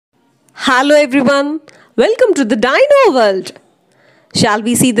Hello everyone, welcome to the Dino World. Shall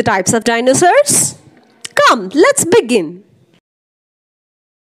we see the types of dinosaurs? Come, let's begin.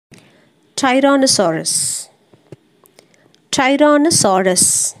 Tyrannosaurus,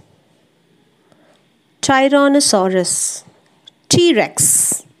 Tyrannosaurus, Tyrannosaurus,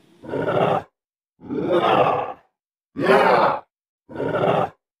 T-Rex,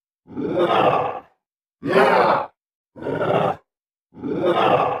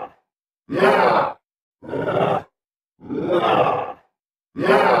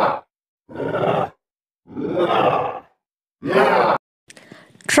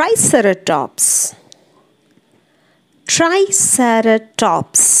 Triceratops,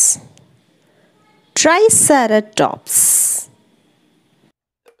 Triceratops, Triceratops,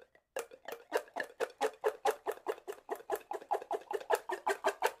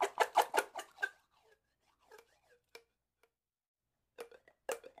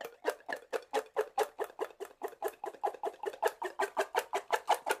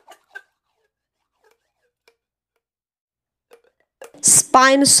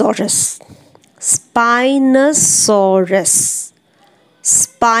 Spinosaurus, Spinosaurus,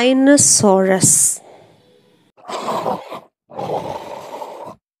 Spinosaurus,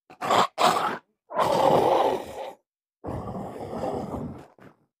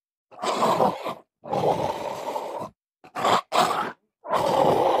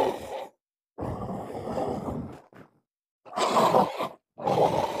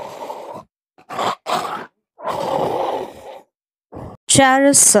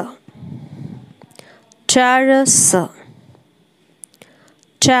 Pterosaur, Pterosaur,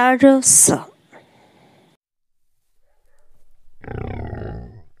 Pterosaur,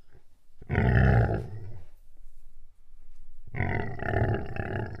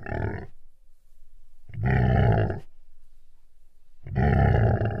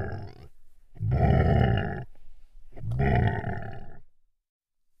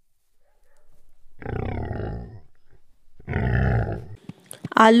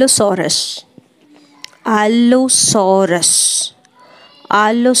 Allosaurus, Allosaurus,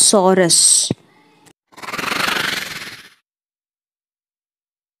 Allosaurus,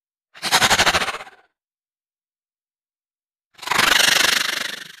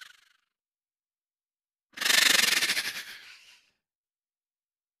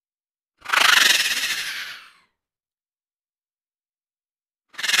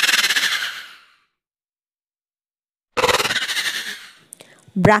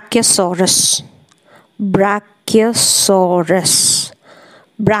 Brachiosaurus, Brachiosaurus,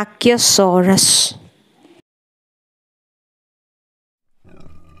 Brachiosaurus,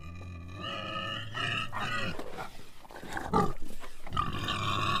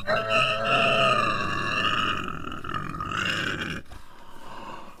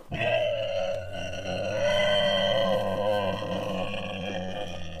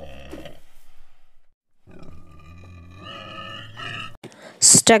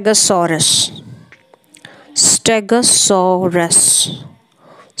 Stegosaurus, Stegosaurus,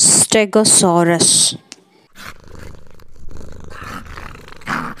 Stegosaurus,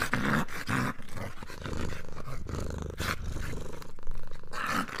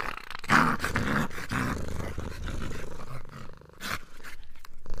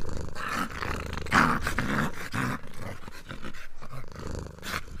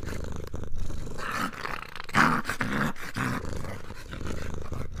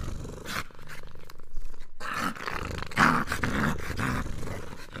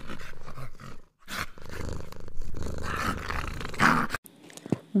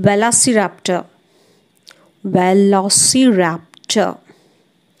 Velociraptor, Velociraptor,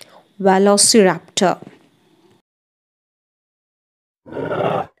 Velociraptor,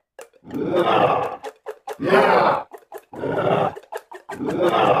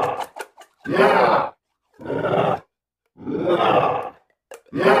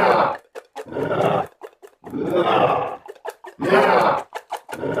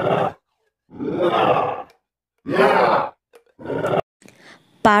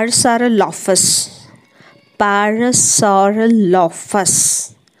 Parasaurolophus,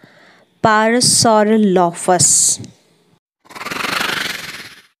 Parasaurolophus, Parasaurolophus,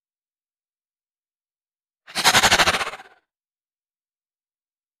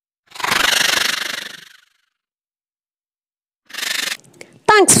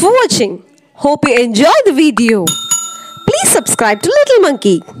 Thanks for watching. Hope you enjoyed the video. Please subscribe to Little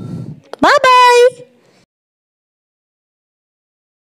Monkey.